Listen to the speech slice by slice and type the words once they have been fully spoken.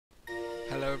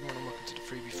Hello everyone and welcome to the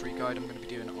 3v3 guide I'm going to be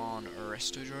doing on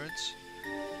Druids.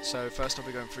 So first I'll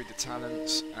be going through the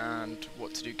talents and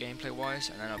what to do gameplay wise,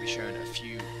 and then I'll be showing a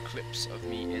few clips of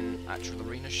me in actual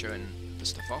arena showing the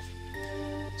stuff off.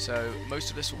 So most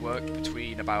of this will work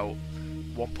between about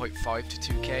 1.5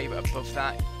 to 2k, but above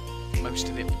that most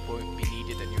of it won't be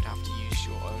needed and you'd have to use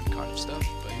your own kind of stuff,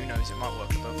 but who knows, it might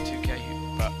work above 2k.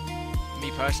 But me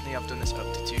personally, I've done this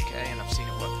up to 2k and I've seen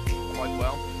it work quite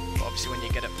well. But obviously when you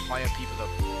get up higher, people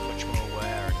are much more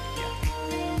aware, and yeah.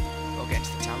 I'll get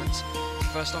into the talents.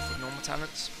 First off, with normal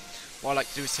talents, what I like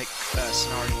to do is take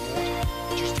Scenario Ward.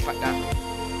 Just the fact that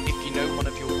if you know one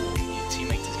of your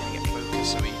teammates is going to get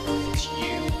focused, so either if it's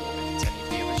you or if it's any of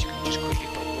the others, you can just quickly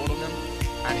put a ward on them,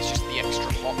 and it's just the extra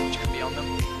hot which can be on them.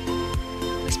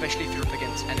 Especially if you're up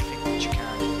against anything which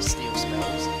can steal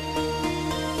spells.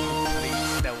 Hopefully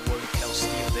they'll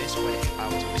steal this when it's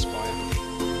about to expire.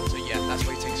 Yeah, that's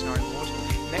why you take Scenario Ward.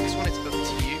 Next one, it's up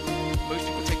to you. Most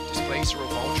people take Displacer or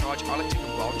Wild Charge. I like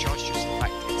taking Wild Charge just the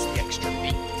fact it's the extra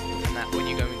leap, and that when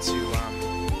you go into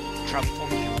travel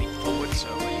form you can leap forward, so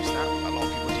I use that. A lot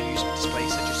of people do use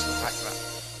Displacer just the fact that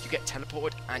you get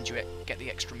teleported and you get the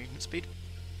extra movement speed.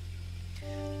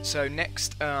 So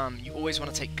next, you always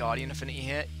want to take Guardian Affinity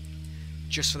here,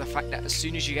 just for the fact that as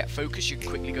soon as you get focused you can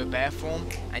quickly go Bear Form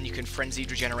and you can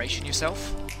Frenzied Regeneration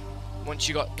yourself. Once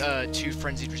you got 2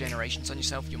 Frenzied Regenerations on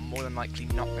yourself, you're more than likely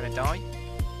not going to die.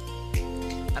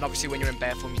 And obviously when you're in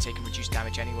Bear Form you take reduced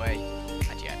damage anyway,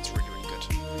 and yeah, it's really good.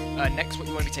 Next, what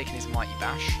you want to be taking is Mighty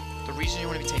Bash. The reason you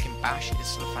want to be taking Bash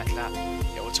is for the fact that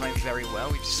it will time very well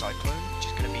with your Cyclone, which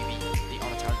is going to be the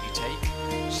honor talent you take,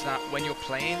 so that when you're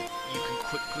playing you can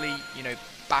quickly,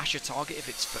 bash a target if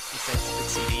they're popping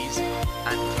CDs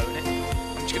and clone it.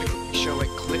 I'm just going to quickly show a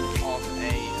clip of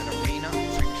an arena,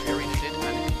 3v3 arena did,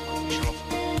 and show off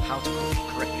how to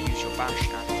correctly use your bash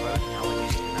and clone and how I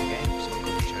used it in that game, so I'll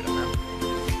quickly show it now.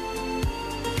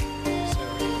 So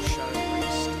Shadow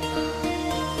Priest, so I'm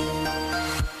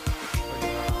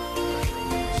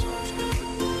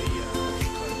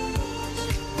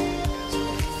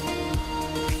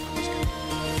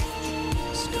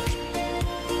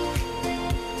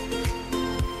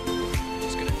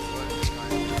just going to clone this guy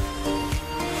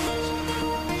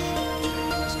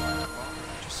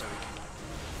just so we can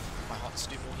my hearts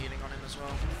do more healing on him as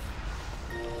well.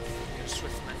 I'm going to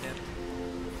Swift Mend him.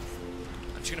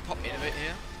 I'm just going to pop Innovate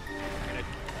here. I'm going to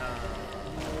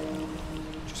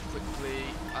just quickly,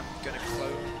 I'm going to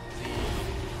clone the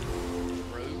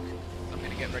Rogue. I'm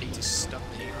going to get ready to stun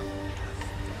the healer.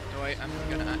 No, I'm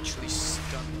going to actually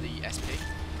stun the SP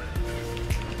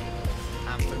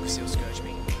and Focus Heal Scourge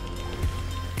me.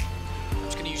 I'm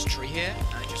just going to use Tree here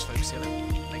and just Focus Heal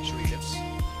him, make sure he lives.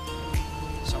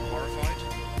 So I'm horrified.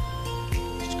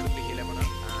 Just quickly heal everyone up,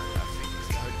 and I think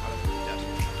the Holy Paladin will be dead.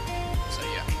 So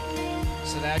yeah.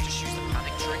 So there, I just used the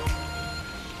Panic Tree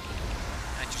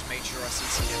and just made sure I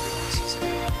CC'd everyone.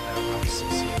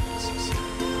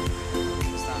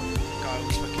 Because that guy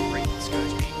was fucking great and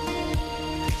Scourge me.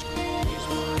 Just quickly use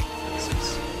my fences.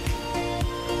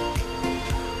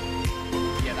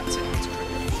 Yeah, that's it. That's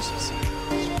quickly use CC.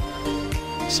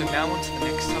 So now on to the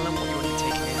next talent. What you want to be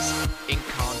taking is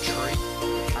Incarn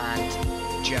and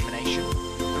Germination.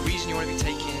 The reason you want to be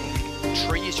taking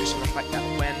Tree is just for the fact that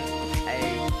when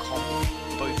a comp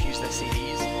both use their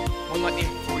CDs, one likely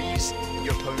in Freeze,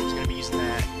 your opponent's going to be using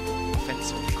their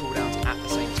offensive cooldowns at the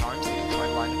same time, so they can try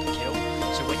and line up a kill.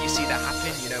 So when you see that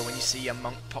happen, when you see a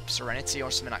Monk pop Serenity or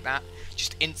something like that,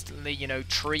 just instantly,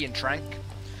 Tree and Trank.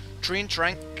 Tree and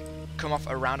Trank come off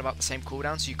around about the same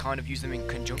cooldown, so you kind of use them in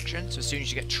conjunction. So as soon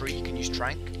as you get Tree, you can use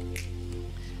Trank.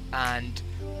 And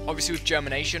obviously with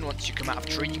Germination, once you come out of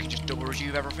Tree, you can just double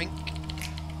rejuve everything.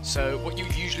 So what you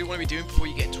usually want to be doing before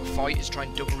you get into a fight is try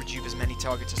and double rejuve as many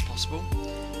targets as possible.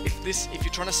 If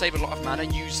you're trying to save a lot of mana,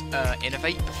 use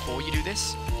Innovate before you do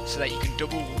this, so that you can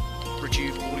double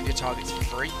rejuve all of your targets for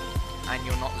free, and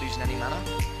you're not losing any mana.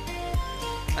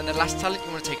 And the last talent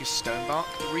you want to take is Stonebark.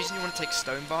 The reason you want to take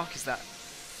Stonebark is that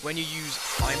when you use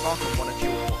Ironbark on one of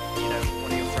your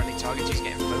friendly targets who's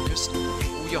getting focused,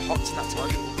 all your hots in that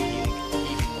target will be healing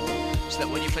even more. So that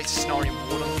when you place a Scenario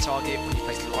Ward on the target, when you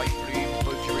place Light Bloom,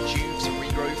 both your Rejuves and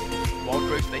Regrowth, Wild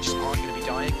Growth, they just aren't going to be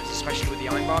dying, because especially with the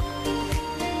Ironbark,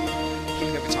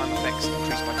 healing over time effects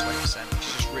increased by 20%, which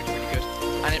is just really good.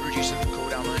 And it reduces the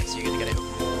cooldown on it, so you're going to get it up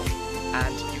more.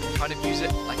 And you can kind of use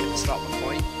it like at the start of the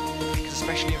fight, because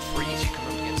especially in Freeze, you come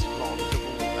up against a lot of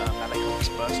double melee comps,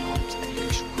 burst comps, and you can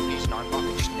just use an Ironbark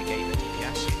and just negate the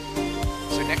DPS.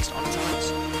 So next on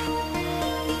talents,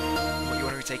 what you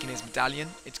want to be taking is Medallion.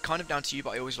 It's kind of down to you,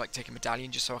 but I always like taking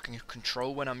Medallion just so I can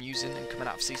control when I'm using and coming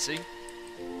out of CC.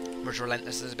 Whereas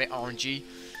Relentless is a bit RNG,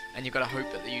 and you've got to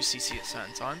hope that they use CC at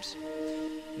certain times.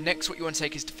 Next, what you want to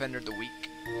take is Defender of the Week.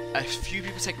 A few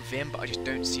people take Vim, but I just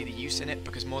don't see the use in it,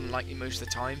 because more than likely most of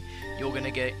the time you're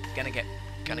gonna get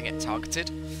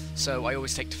targeted. So I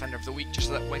always take Defender of the Week, just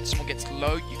so that when someone gets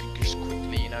low, you can just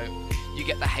quickly, you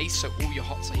get the haste, so all your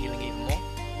hots are healing even more.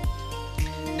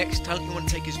 Next talent you want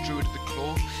to take is Druid of the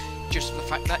Claw, just for the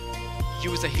fact that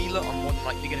you as a healer are more than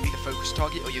likely going to be the focus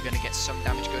target, or you're going to get some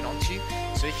damage going on to you.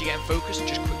 So if you're getting focused,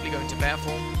 just quickly go into bear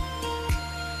form,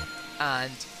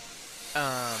 and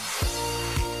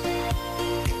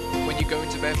when you go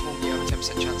into bear form, you have a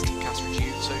 10% chance to cast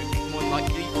Rejuve. So more than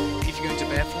likely, if you go into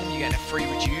bear form, you're getting a free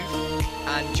Rejuve,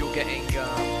 and you're getting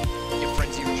your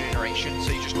Frenzy Regeneration,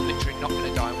 so you're just literally not going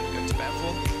to die when you go into bear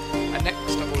form. And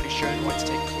next, I've already shown why to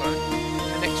take Clone.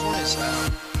 The next one is,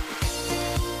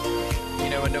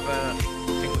 another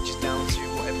thing which is down to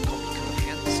whatever comp you come up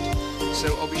against.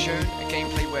 So I'll be showing a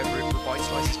gameplay where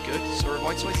Revitalize is good. So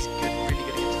Revitalize is good, really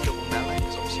good against double melee,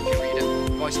 because obviously if you read it,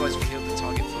 Revitalize will heal the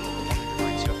target for 100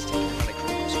 rounds, so you have to take a melee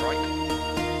critical strike.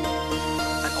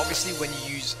 And obviously when you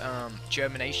use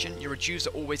Germination, your Rejuves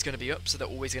are always going to be up, so they're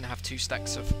always going to have 2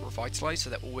 stacks of Revitalize, so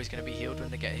they're always going to be healed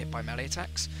when they get hit by melee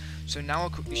attacks. So now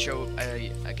I'll quickly show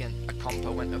a comp I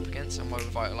went up against and why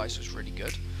Revitalize was really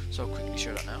good. So I'll quickly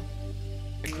show that now.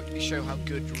 I'll quickly show how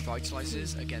good Revitalize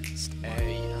is against a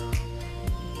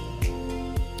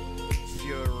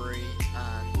Fury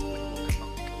and Windwalker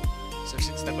Monk. So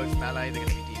since they're both melee, they're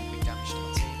going to be dealing big damage to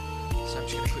my team. So I'm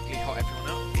just going to quickly hot everyone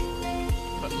up.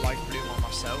 Put Life Bloom on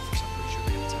myself, because I'm pretty sure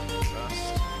they're going to attack me first.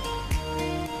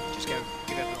 Just go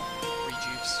give everyone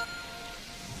rejuves.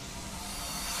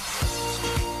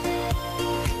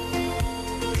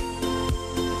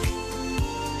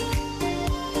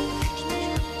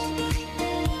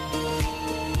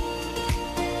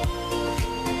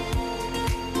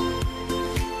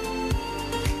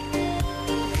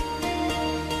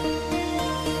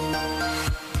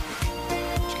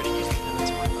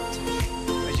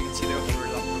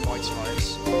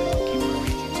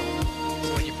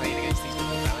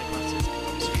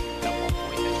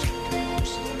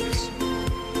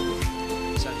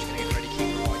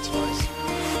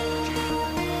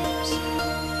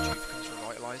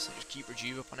 So just keep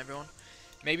Rejuve up on everyone.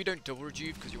 Maybe don't double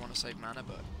Rejuve because you want to save mana,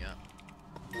 but yeah.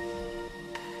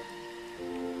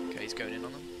 Okay, he's going in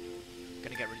on them.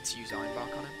 Gonna get ready to use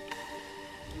Ironbark on him.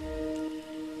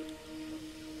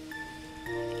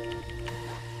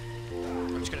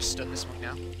 I'm just gonna stun this one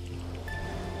now.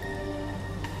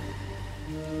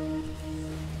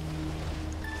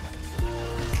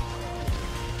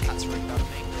 That's really bad of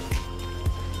me.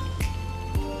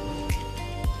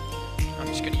 I'm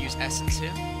just going to use Essence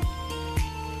here, and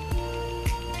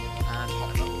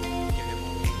hot him up, give him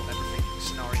all everything,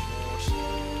 Scenario Ward,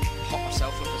 hot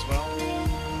myself up as well,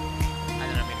 and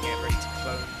then I'm going to get ready to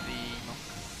clone the Monk.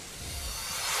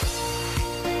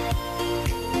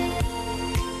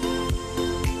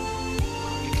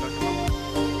 You clone the Monk.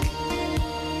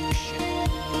 Shit.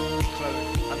 Clone.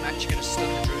 I'm actually going to stun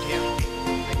the Druid here,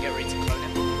 and then get ready to clone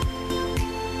him.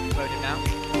 Clone him now.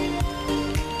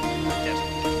 I'm dead.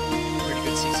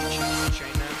 CC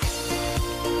chain there.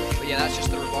 But yeah, that's just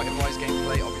the Revitalize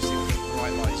gameplay. Obviously with the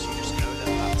Revitalize, you just know that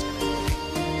that's going to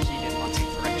heal in my team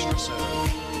for extra, so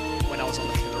when I was on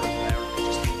the pillar over there, I could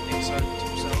just leave Nixo to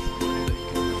himself, and I knew that he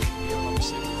could heal,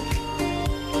 obviously.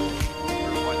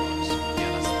 Revitalize. Yeah,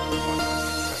 that's the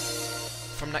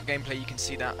Revitalize. From that gameplay, you can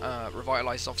see that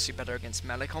Revitalize is obviously better against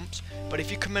melee comps, but if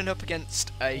you're coming up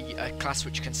against a class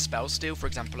which can spell steal, for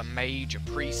example a mage, a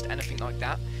priest, anything like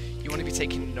that, you want to be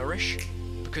taking Nourish,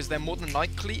 because they're more than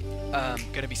likely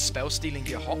going to be spell stealing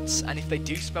your hots, and if they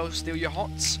do spell steal your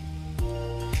hots,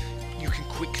 you can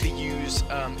quickly use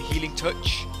Healing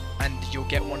Touch and you'll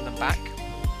get one of them back.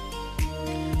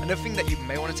 Another thing that you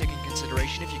may want to take in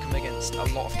consideration if you come against a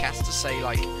lot of casters, say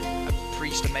like a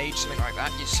priest, a mage, something like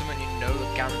that, you're someone you know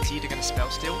guaranteed are going to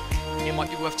spell steal, it might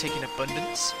be worth taking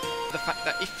Abundance, for the fact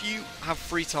that if you have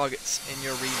 3 targets in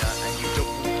your arena and you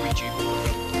double rejuve all of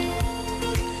them,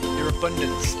 your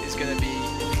abundance is going to be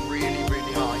really,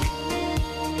 really high,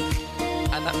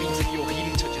 and that means that your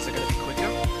healing touches are going to be quicker.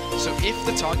 So if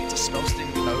the targets are spell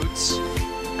stealing loads,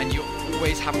 and you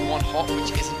always have one hot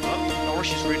which isn't up,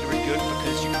 Nourish is really, really good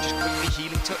because you can just quickly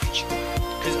healing touch.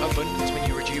 Because abundance, when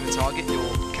you rejuve a target, your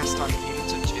cast time of healing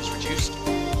touch is reduced.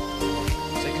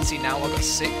 So you can see now I've got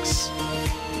 6.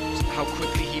 How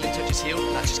quickly healing touch is healed,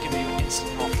 and that's just giving you an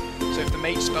instant hot. So if the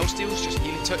mage spell steals, just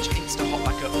healing touch, instant hot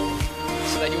back up.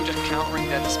 So then you're just countering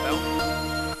their dispel.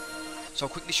 So I'll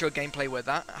quickly show a gameplay where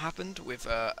that happened with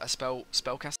a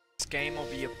spellcast game I'll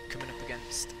be coming up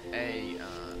against a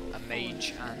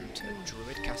mage and a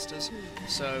druid casters.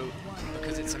 So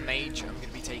because it's a mage, I'm going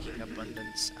to be taking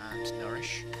abundance and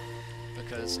nourish,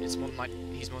 because he's more than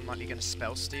likely going to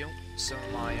spell steal some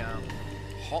of my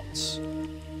hots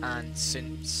and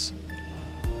synths.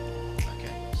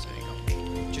 Okay, so you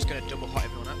go. Just going to double hot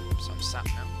everyone up, so I'm sap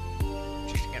now.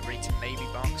 Just to get ready to maybe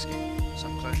bark skin, so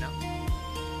I'm clone now.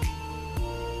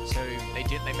 So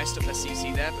they messed up their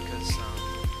CC there because I'm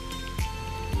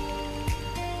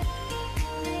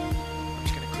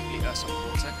just going to quickly Ursa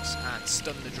Vortex and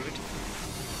stun the Druid.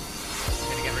 I'm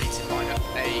going to get ready to line up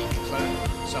a clone,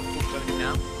 so I'm full cloning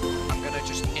now. I'm going to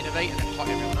just innovate and then hot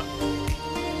everyone up.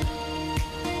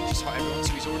 Just hot everyone,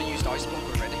 so he's already used Ice Block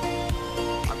already.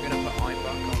 I'm going to put Iron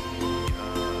Block on the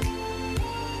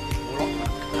Warlock when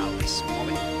I'm coming out of this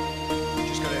molly.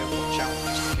 Just got to watch out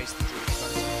just in case the Druid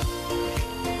clones.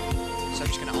 So I'm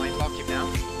just going to Iron Block him now.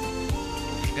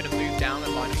 I'm going to move down the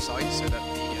line of sight so that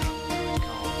the Druid can't.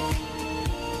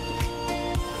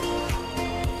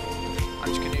 I'm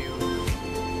just going to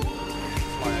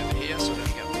fly over here so I don't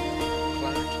get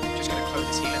cloned. I'm just going to clone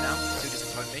this healer now so he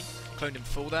doesn't clone me. Cloned him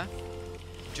full there.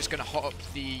 Just going to hot up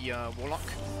the Warlock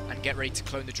and get ready to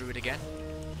clone the Druid again.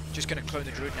 Just going to clone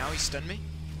the Druid now, he's stunned me.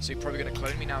 So he's probably going to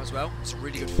clone me now as well. It's a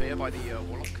really good fear by the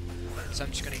Warlock. So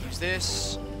I'm just going to use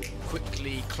this.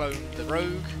 Quickly clone the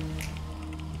Rogue.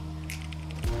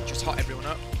 Just hot everyone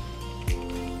up.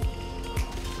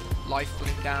 Life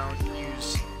bloom down,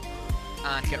 use,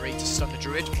 and get ready to stun the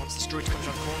Druid. Once this Druid comes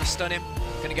around the corner, stun him.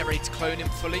 Going to get ready to clone him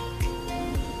fully.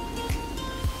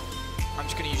 I'm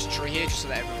just going to use a tree here just so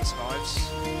that everyone survives.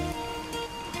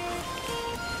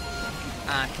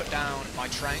 And put down my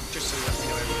Trank just so that we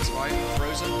know everyone survives.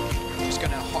 Frozen. Just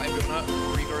going to hot everyone up,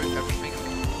 regroup everything.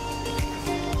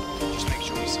 Just make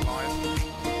sure we survive.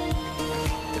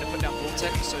 Going to put down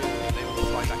Vortex so they all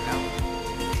fly back down.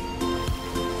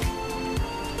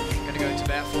 Going to go into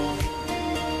bear form.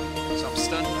 So I'm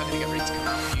stunned. I'm going to get ready to come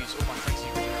out and use all my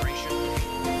frenzy regeneration.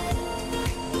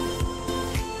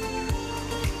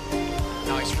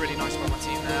 Nice, really nice by my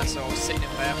team there. So I was sitting in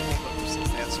bear form, but since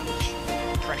they had so much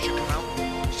pressure come out,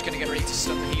 just going to get ready to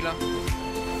stun the healer.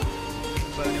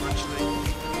 Clone him actually.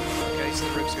 Okay, so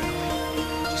the rope's going on me.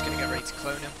 Just going to get ready to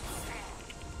clone him.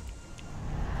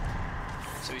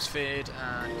 So he's feared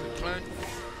and quick clone.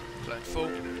 Clone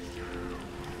full.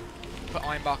 Put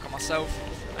Iron Bark on myself.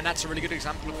 And that's a really good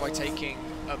example of why taking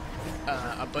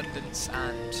Abundance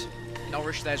and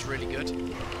Nourish there is really good.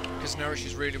 Because Nourish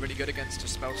is really, really good against a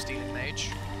spell stealing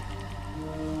mage.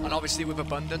 And obviously with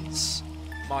Abundance,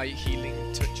 my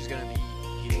healing touch is going to be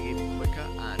healing even quicker.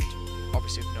 And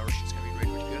obviously with Nourish it's going to be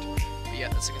really, really good. But yeah,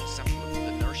 that's a good example of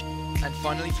the Nourish. And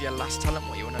finally, for your last talent,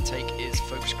 what you want to take is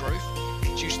Focus Growth.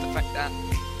 Due to the fact that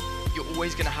you're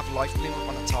always going to have Life Bloom up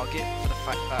on a target, for the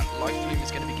fact that Life Bloom is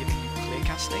going to be giving you clear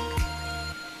casting.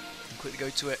 Quickly go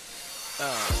to it.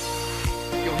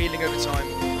 You're healing over time.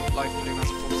 Life Bloom has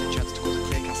a 4% chance to cause a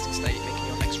clear casting state, making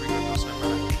your next regrowth cost no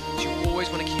mana. So you always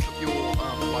want to keep up your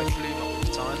Life Bloom at all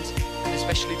times, and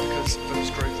especially because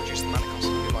Focus Growth reduces the mana cost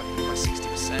of your Life Bloom by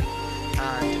 60%,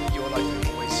 and your Life Bloom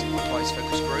always applies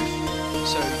Focus Growth.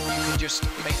 So you can just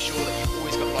make sure that you've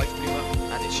always got Life Bloom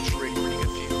up, and it's just really, really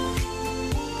good for you.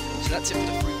 So that's it for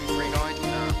the 3v3 guide.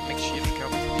 Make sure you look out